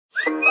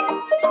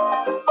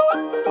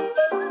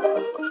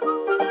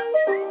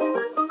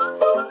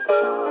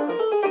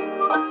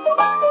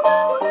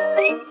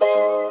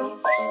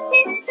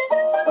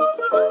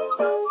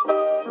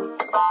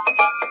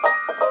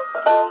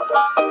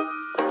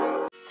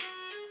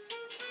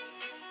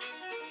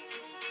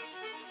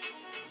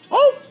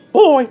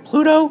Boy,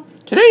 Pluto,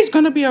 today's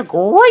gonna be a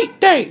great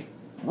day.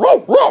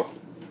 Woof, woof.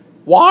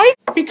 Why?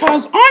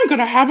 Because I'm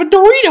gonna have a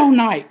Dorito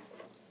night.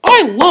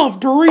 I love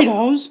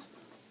Doritos.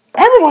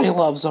 Everybody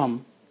loves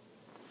them.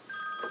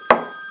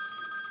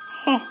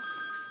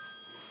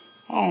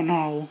 Oh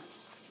no,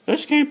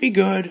 this can't be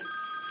good.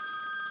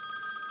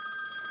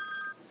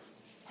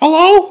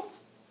 Hello?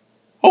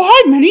 Oh,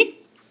 hi, Minnie.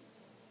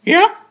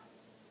 Yeah?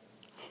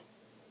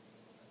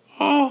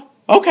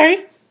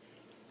 Okay.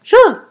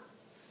 Sure.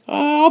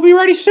 I'll be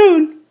ready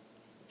soon.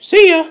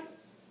 See ya.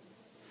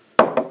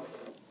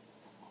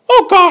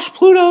 Oh gosh,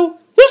 Pluto,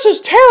 this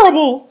is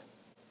terrible.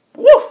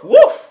 Woof,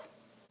 woof.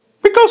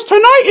 Because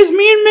tonight is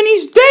me and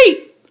Minnie's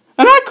date,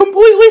 and I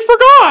completely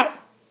forgot.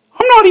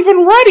 I'm not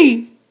even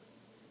ready.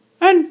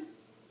 And,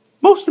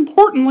 most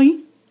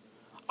importantly,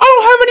 I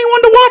don't have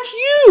anyone to watch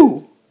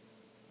you.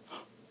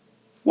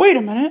 Wait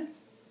a minute.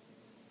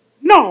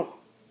 No.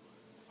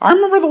 I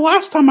remember the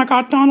last time I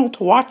got Donald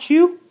to watch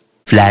you.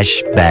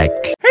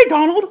 Flashback. Hey,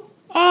 Donald.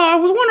 I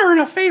was wondering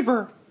a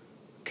favor.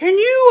 Can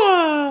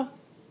you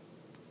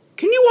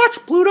watch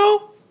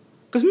Pluto?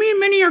 Because me and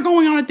Minnie are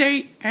going on a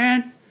date,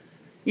 and,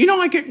 you know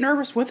I get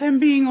nervous with him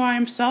being by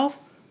himself.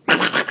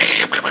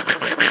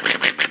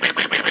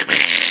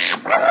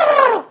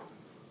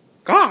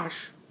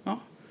 Gosh.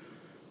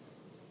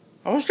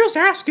 I was just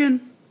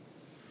asking.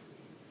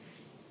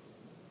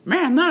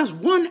 Man, that is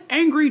one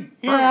angry...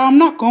 Yeah, I'm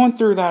not going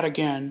through that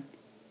again.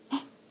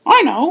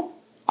 I know.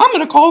 I'm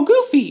going to call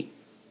Goofy.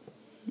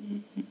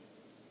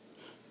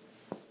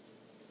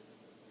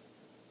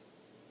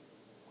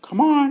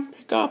 Come on,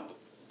 pick up.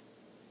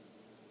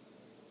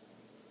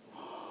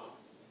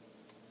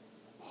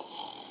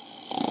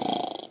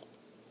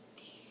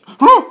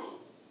 Oh,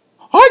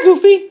 hi,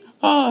 Goofy.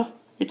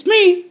 It's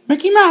me,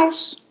 Mickey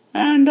Mouse.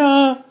 And,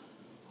 I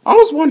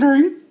was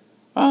wondering,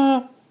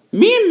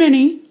 me and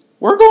Minnie,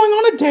 we're going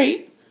on a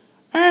date.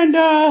 And,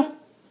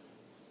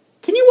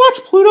 can you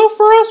watch Pluto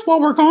for us while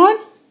we're gone?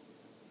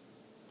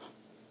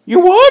 You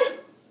would?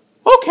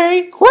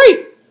 Okay,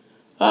 great.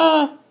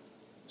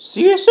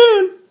 See you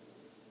soon.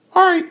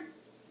 Alright,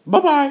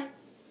 bye-bye.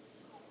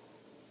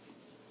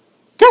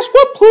 Guess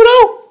what,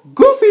 Pluto?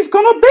 Goofy's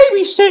gonna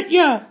babysit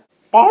ya.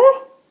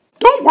 Oh?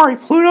 Don't worry,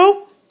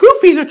 Pluto.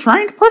 Goofy's a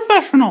trained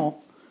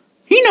professional.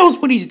 He knows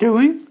what he's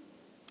doing.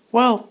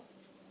 Well,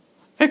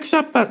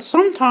 except that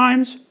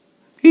sometimes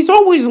he's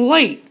always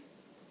late.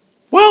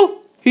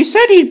 Well, he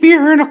said he'd be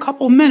here in a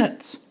couple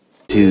minutes.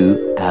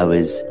 2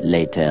 hours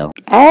later.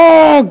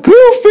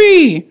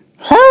 Goofy!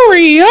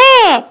 Hurry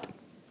up!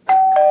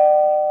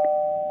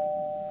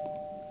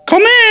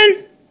 Come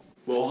in!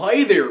 Well,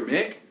 hey there,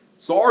 Mick.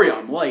 Sorry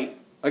I'm late.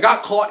 I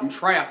got caught in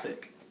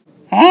traffic.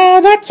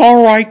 That's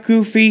alright,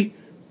 Goofy.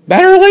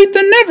 Better late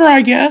than never,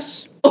 I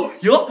guess. Oh,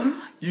 yup.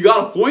 You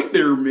got a point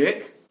there,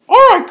 Mick.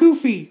 Alright,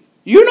 Goofy.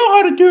 You know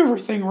how to do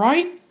everything,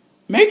 right?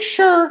 Make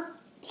sure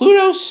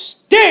Pluto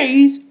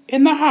stays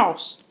in the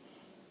house.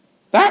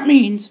 That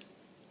means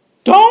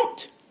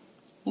don't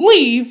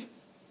leave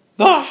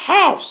the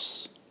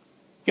house.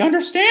 You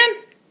understand?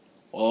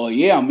 Oh,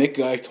 yeah, Mick,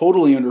 I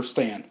totally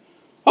understand.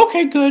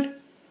 Okay, good.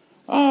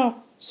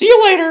 See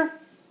you later.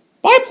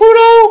 Bye,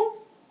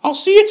 Pluto. I'll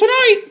see you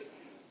tonight.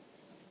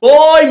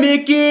 Bye,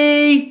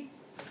 Mickey!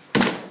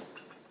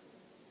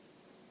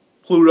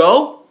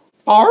 Pluto?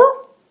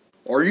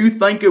 Are you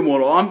thinking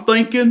what I'm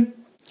thinking?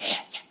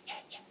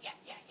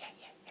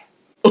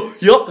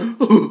 Yup.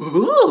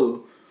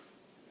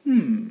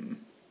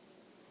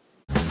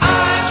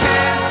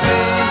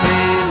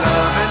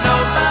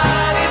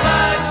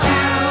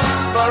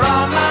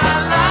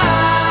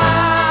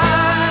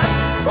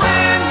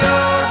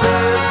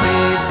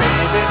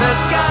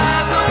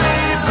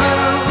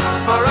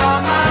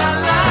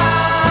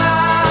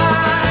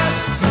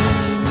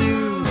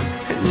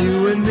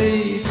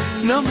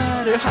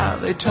 How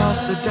they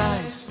toss the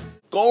dice.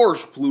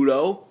 Gosh,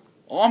 Pluto,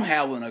 I'm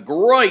having a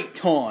great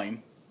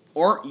time.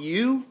 Aren't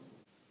you?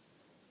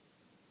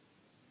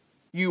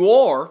 You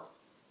are?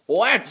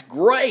 Well, that's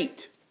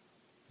great.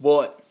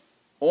 But,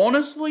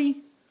 honestly,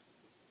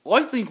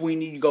 I think we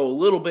need to go a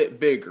little bit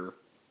bigger.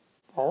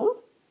 Huh?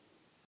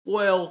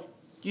 Well,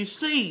 you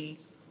see,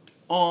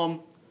 I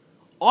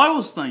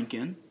was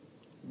thinking,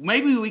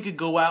 maybe we could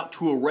go out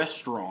to a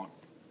restaurant.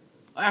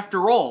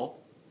 After all,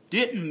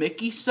 didn't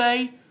Mickey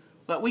say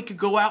that we could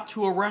go out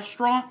to a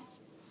restaurant?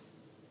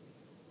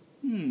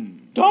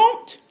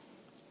 Don't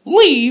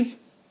leave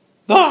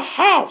the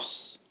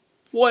house.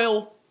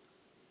 Well,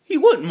 he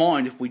wouldn't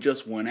mind if we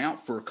just went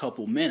out for a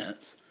couple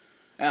minutes.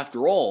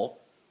 After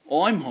all,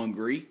 I'm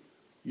hungry,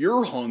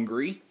 you're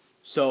hungry,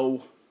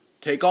 so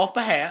take off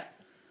the hat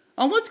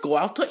and let's go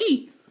out to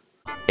eat.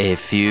 A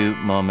few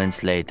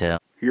moments later.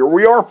 Here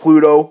we are,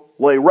 Pluto,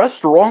 Le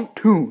Restaurant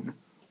Toon,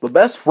 the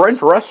best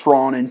French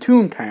restaurant in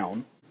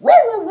Toontown.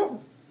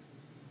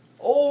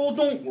 Oh,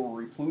 don't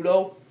worry,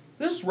 Pluto.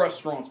 This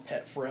restaurant's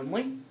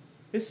pet-friendly.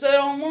 It's set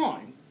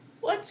online.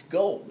 Let's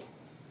go.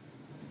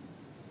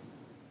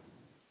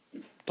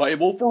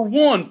 Table for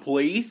one,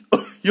 please.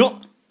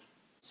 Yup.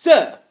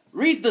 Sir,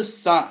 read the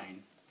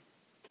sign.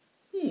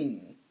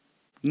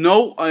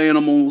 No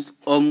animals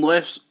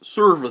unless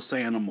service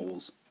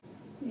animals.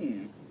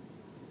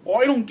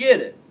 Well, I don't get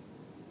it.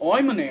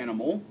 I'm an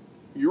animal.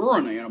 You're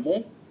an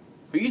animal.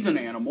 He's an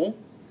animal.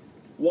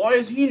 Why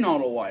is he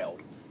not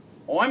allowed?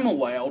 I'm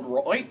allowed,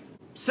 right?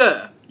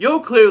 Sir,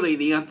 you're clearly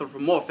the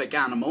anthropomorphic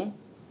animal,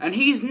 and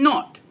he's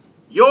not.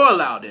 You're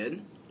allowed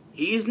in.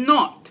 He's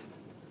not.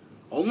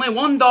 Only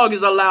one dog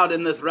is allowed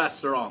in this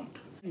restaurant.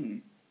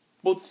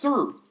 But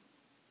sir,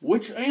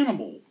 which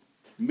animal?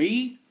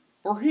 Me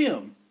or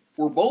him?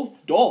 We're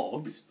both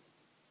dogs.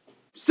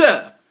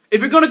 Sir,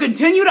 if you're going to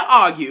continue to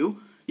argue,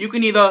 you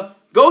can either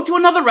go to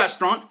another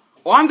restaurant,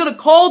 or I'm going to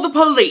call the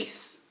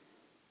police.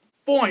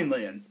 Fine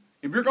then.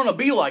 If you're going to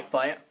be like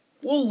that,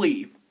 we'll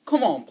leave.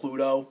 Come on,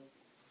 Pluto.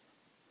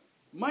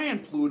 Man,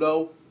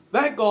 Pluto,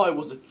 that guy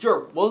was a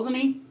jerk, wasn't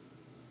he?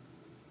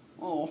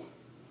 Oh,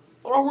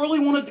 but I really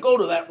wanted to go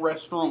to that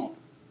restaurant.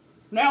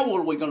 Now what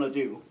are we going to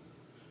do?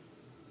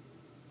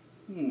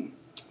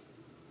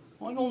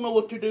 I don't know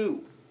what to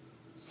do.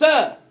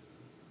 Sir!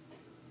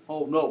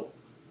 Oh no.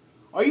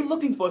 Are you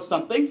looking for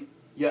something?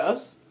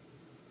 Yes.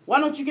 Why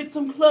don't you get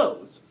some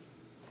clothes?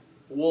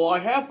 Well, I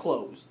have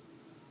clothes.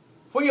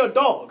 For your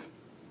dog.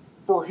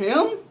 For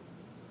him?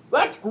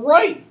 That's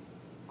great!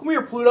 Come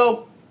here,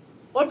 Pluto.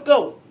 Let's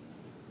go.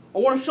 I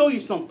want to show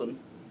you something.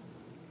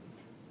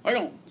 Hang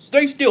on.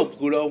 Stay still,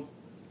 Pluto.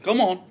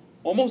 Come on.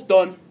 Almost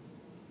done.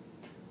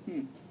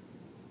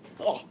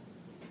 Oh,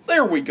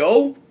 there we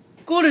go.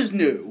 Good as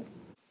new.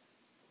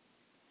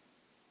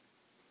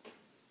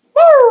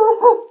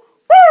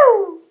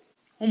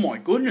 Oh my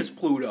goodness,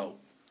 Pluto.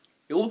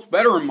 It looks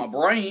better in my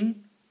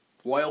brain.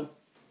 Well,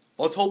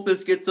 let's hope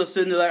this gets us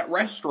into that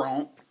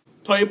restaurant.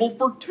 Table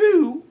for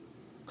two.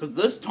 Because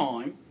this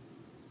time,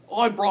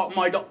 I brought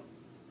my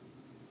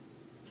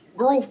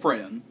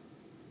girlfriend.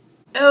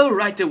 Oh,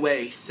 right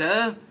away,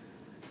 sir.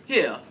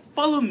 Here,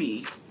 follow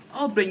me.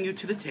 I'll bring you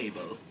to the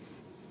table.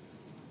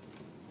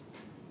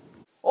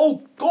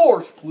 Oh,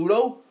 gosh,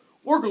 Pluto.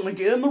 We're going to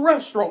get in the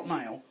restaurant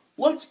now.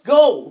 Let's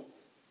go.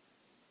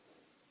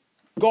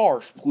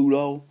 Gosh,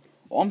 Pluto.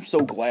 I'm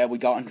so glad we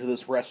got into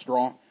this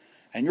restaurant.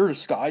 And your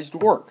disguised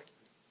work.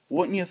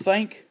 Wouldn't you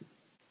think?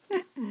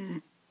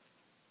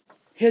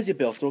 Here's your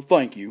bill, so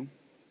thank you.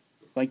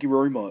 Thank you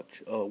very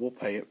much. We'll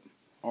pay it.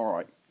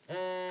 Alright.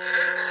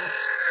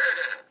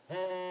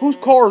 Whose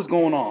car is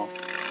going off?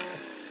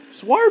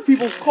 So why are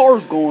people's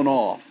cars going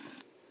off?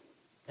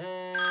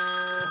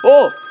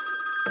 Oh!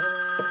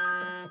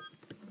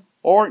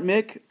 Alright,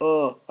 Mick.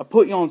 I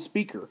put you on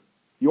speaker.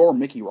 You're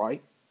Mickey,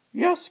 right?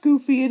 Yes,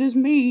 Goofy, it is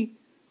me.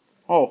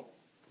 Oh,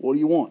 what do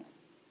you want?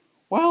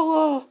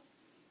 Well,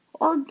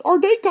 our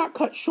date got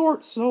cut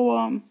short,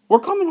 so, we're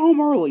coming home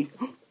early.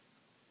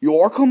 You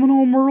are coming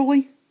home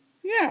early?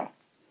 Yeah.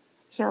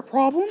 Is there a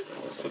problem?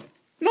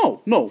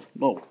 No.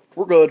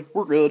 We're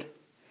good.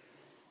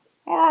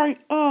 Alright,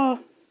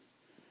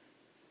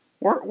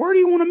 where do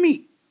you want to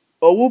meet?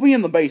 Oh, we'll be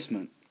in the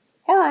basement.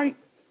 Alright.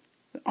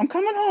 I'm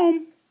coming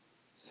home.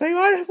 Say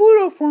bye to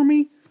Pluto for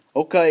me.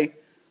 Okay.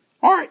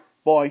 Alright,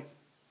 bye.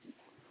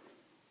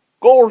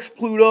 Gosh,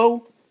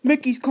 Pluto.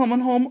 Mickey's coming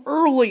home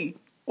early.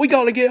 We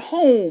gotta get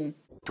home.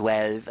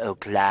 12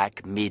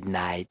 o'clock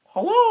midnight.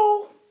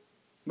 Hello?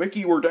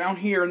 Mickey, we're down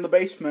here in the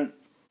basement.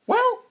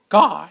 Well,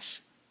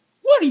 gosh.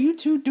 What are you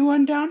two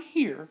doing down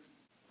here?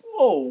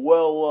 Oh,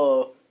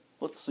 well,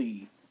 let's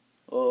see.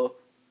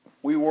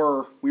 We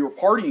were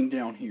partying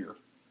down here.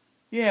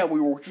 Yeah, we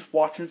were just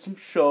watching some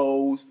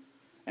shows,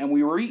 and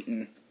we were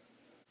eating.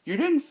 You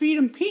didn't feed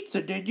him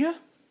pizza, did you?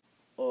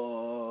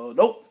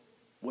 Nope.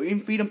 We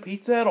didn't feed him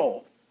pizza at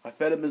all. I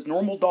fed him his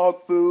normal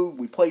dog food,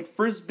 we played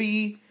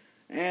Frisbee,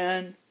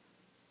 and,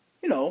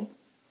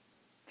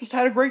 just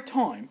had a great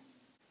time.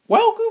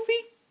 Well, Goofy,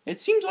 it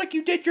seems like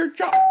you did your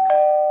job.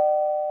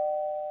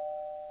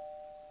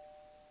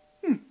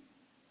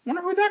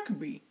 Wonder who that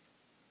could be.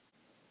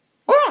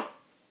 Ah!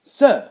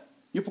 Sir,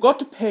 you forgot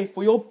to pay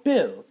for your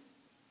bill.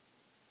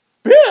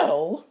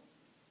 Bill?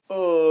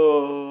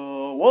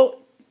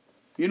 Well,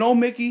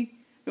 Mickey,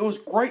 it was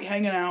great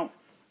hanging out,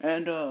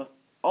 and,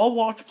 I'll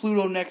watch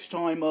Pluto next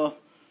time, I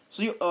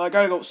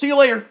gotta go. See you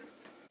later.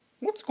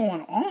 What's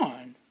going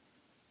on?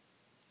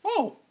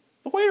 Oh,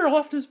 the waiter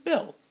left his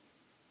bill.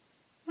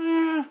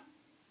 I'll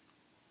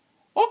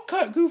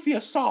cut Goofy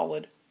a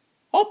solid.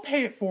 I'll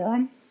pay it for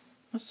him.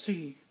 Let's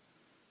see.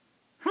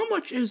 How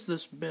much is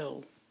this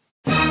bill?